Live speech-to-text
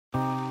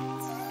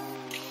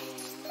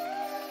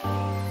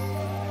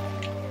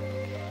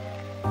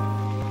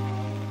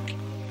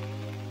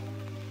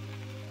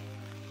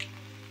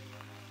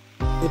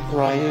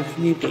Bride of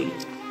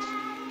Newgate.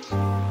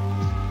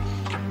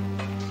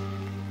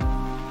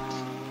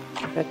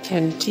 The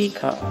 10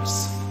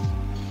 Teacups.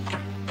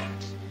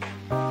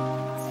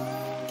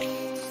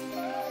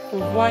 The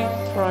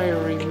White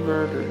Priory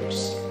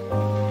Murders.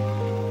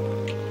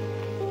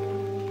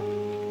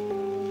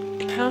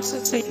 House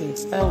at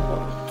Satan's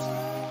Elbow.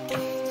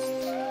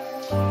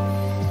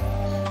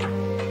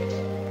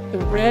 The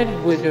Red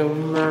Widow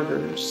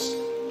Murders.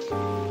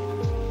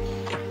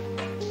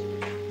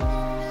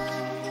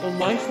 The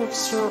Life of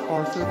Sir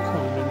Arthur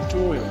Conan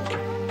Doyle.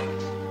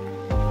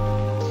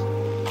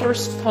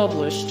 First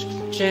published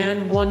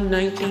Jan 1,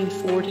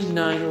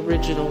 1949.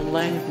 Original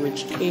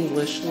language,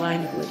 English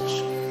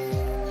language.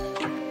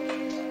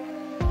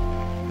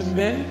 The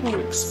Men Who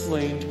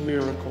Explained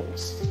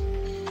Miracles.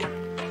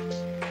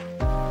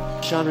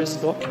 Genres: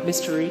 book,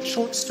 mystery,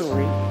 short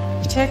story,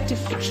 detective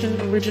fiction.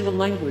 Original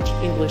language,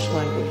 English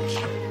language.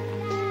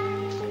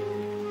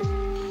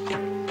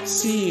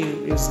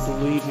 Seeing is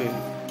believing.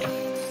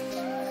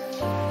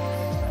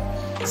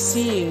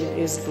 Seeing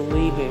is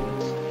believing.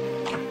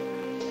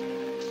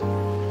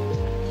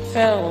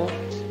 Fell,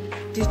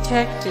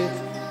 detective,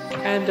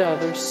 and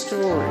other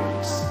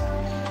stories.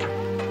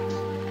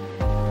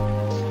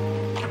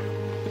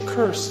 The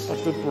Curse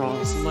of the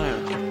Bronze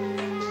Lamp.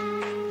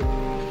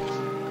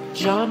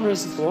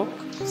 Genres: book,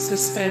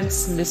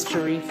 suspense,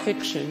 mystery,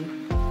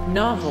 fiction,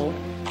 novel,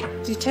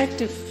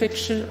 detective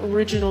fiction.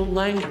 Original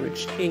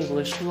language,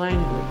 English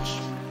language.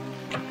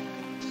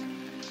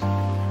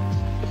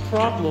 The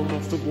Problem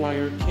of the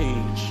Wire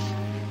Cage.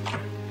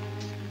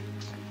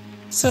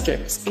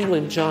 Subjects: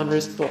 England.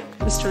 Genres: book,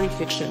 mystery,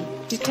 fiction,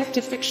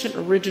 detective fiction.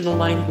 Original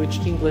language,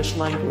 English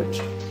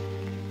language.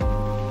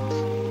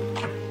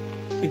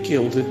 The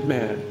Gilded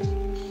Man.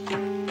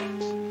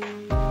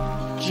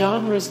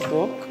 Genres: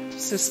 book,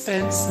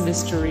 suspense,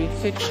 mystery,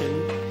 fiction,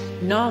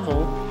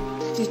 novel,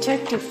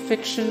 detective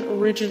fiction.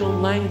 Original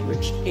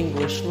language,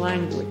 English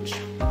language.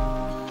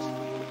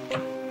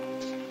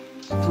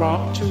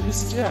 Brought to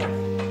His Death.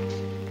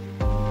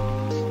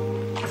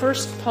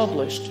 First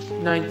published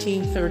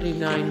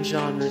 1939.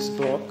 Genres: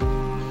 book,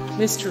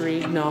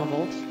 mystery,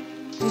 novel,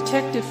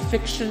 detective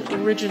fiction.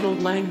 Original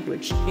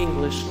language,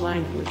 English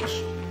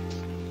language.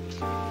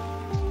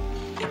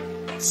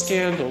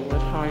 Scandal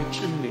at High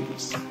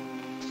Chimneys.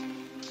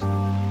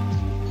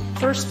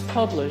 First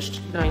published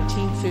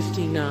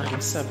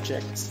 1959.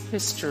 Subjects: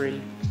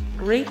 history,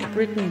 Great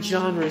Britain.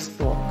 Genres: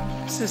 book,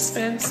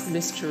 suspense,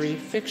 mystery,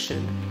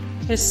 fiction,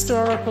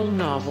 historical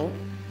novel,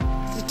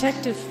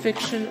 detective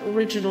fiction.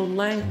 Original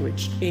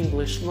language,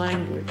 English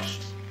language.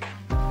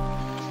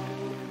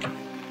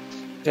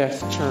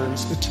 Death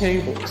Turns the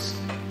Tables.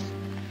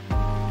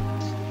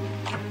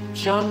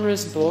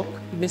 Genres: book,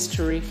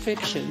 mystery,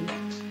 fiction,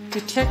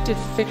 detective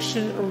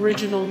fiction.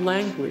 Original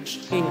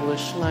language,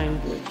 English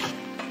language.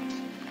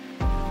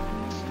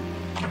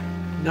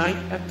 Night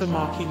at the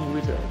Mocking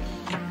Widow.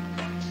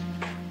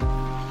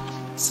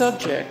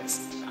 Subjects: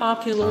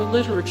 popular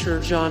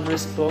literature.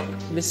 Genres: book,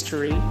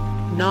 mystery,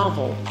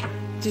 novel,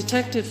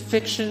 detective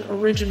fiction.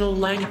 Original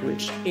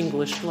language,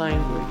 English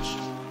language.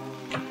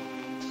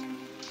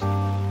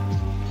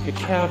 The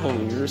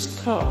Cavalier's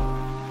Cup.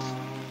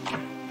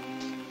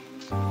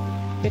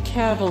 The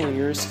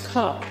Cavalier's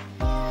Cup.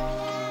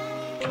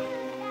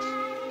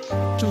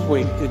 To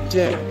Wake the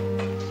Dead.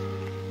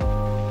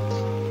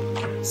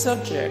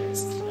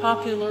 Subjects: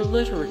 popular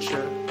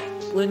literature.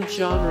 Lynn.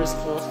 Genres: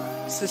 book,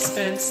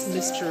 suspense,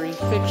 mystery,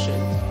 fiction,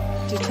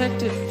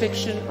 detective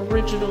fiction.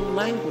 Original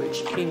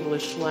language,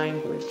 English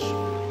language.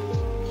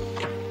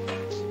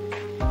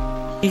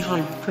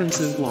 Behind the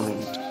Crimson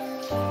Blind.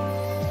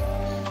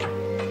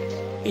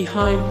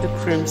 Behind the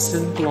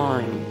Crimson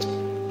Blind.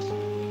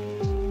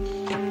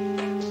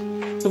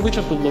 The Witch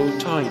of the Low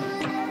Tide.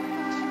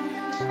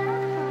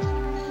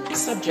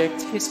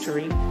 Subject: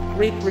 history,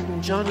 Great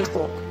Britain. Genres: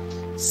 book,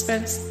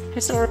 suspense,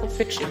 historical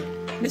fiction,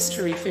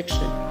 mystery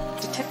fiction,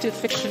 detective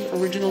fiction.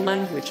 Original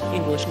language,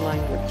 English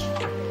language.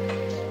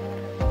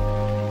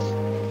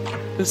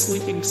 The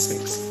Sleeping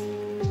Sixth.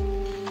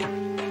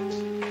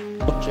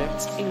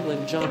 Subjects: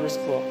 England. Genres: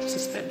 book,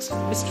 suspense,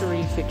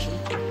 mystery fiction,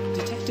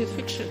 detective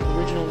fiction.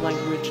 Original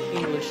language,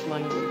 English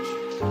language.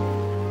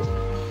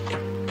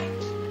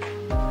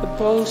 The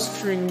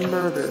Bowstring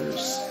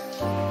Murders.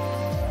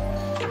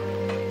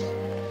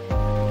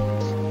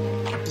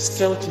 The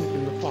Skeleton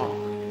in the Clock.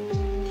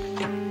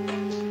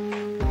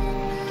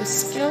 The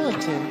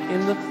Skeleton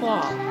in the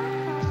Clock.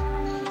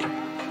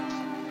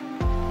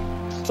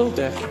 Till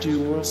death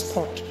do us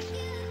part.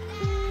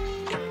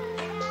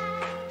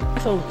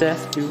 Till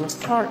death do us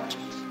part.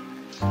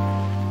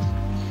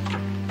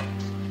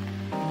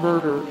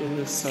 Murder in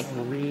the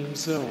Submarine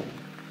Zone.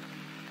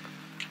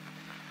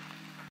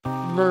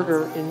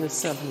 Murder in the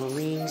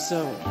Submarine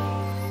Zone.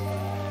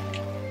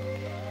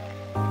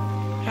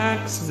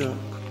 Hag's Nook.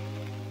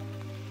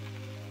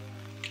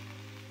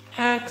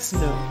 Hag's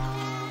Nook.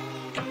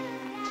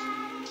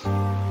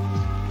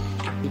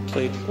 The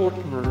Plague Court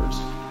Murders.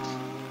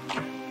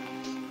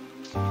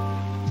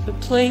 The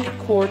Plague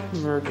Court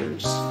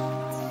Murders.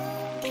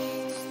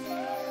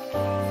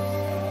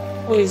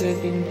 poison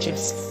in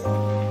jest.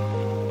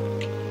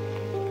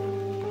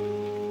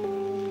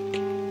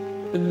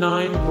 The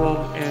 9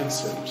 wrong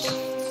answers.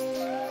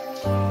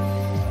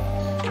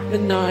 The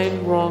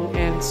 9 wrong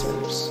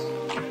answers.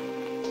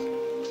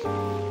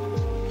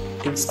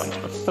 In sight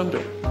of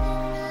thunder.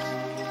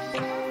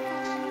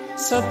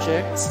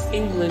 Subjects,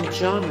 England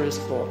genres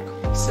book,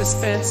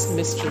 suspense,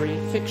 mystery,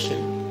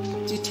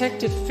 fiction,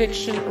 detective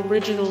fiction,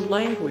 original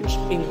language,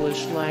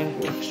 English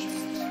language.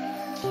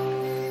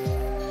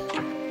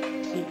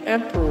 The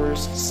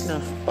Emperor's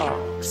Snuff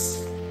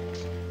Box.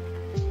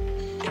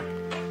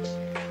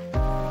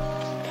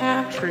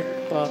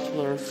 Patrick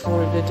Butler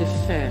for the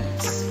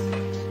defense.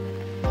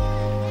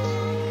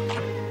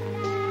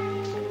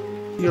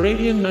 The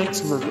Arabian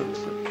Nights Murder.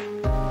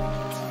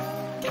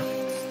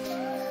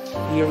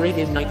 The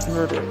Arabian Nights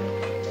Murder.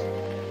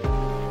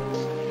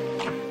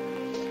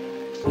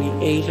 The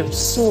 8 of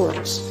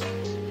Swords.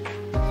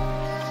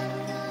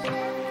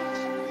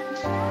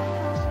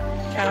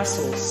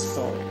 Castle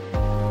Skull.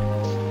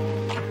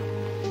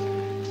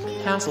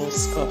 Castle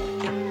Skull.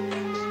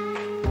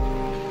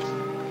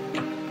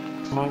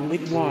 My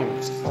late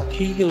wives are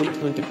Key Hillary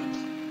Clinton.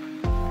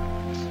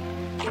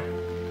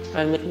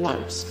 My late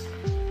wives.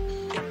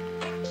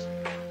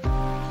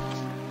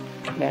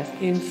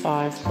 Left in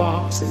 5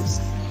 boxes.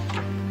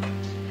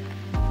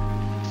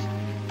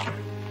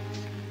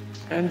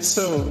 And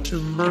so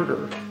to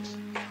murder.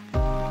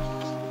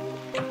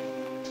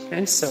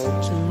 And so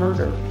to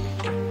murder.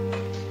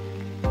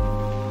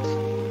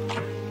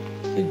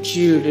 The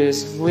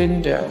Judas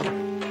window.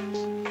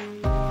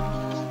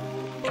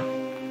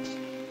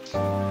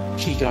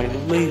 She died a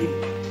lady.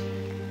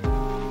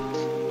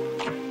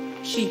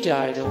 She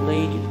died a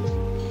lady.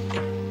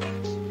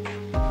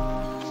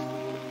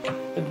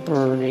 The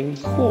burning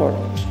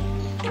court.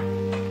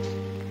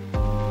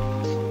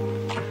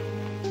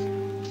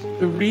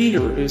 The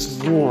reader is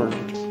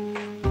warned.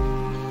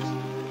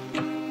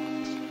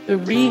 The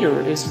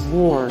reader is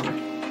warned.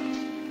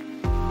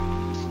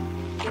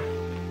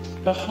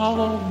 The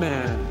hollow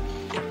man.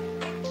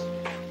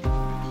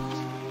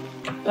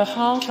 The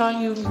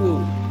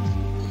Hal-Chayulu.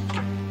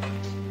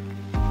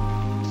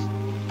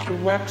 The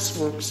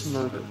Waxworks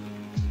murder.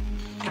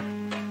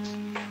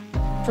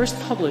 First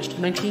published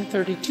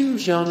 1932,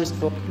 genres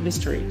book,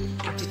 mystery,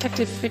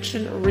 detective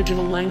fiction,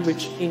 original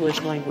language,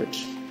 English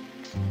language.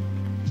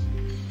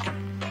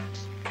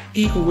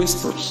 He Who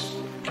Whispers.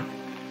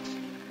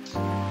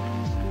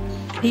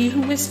 He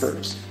Who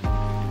Whispers.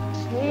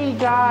 Hey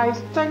guys,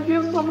 thank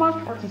you so much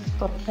for the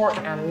support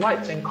and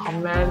likes and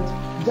comments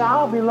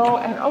down below,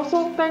 and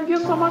also thank you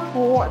so much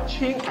for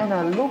watching, and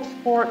I look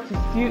forward to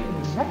see you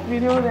in the next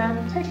video.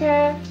 Then take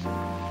care.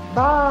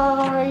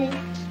 Bye.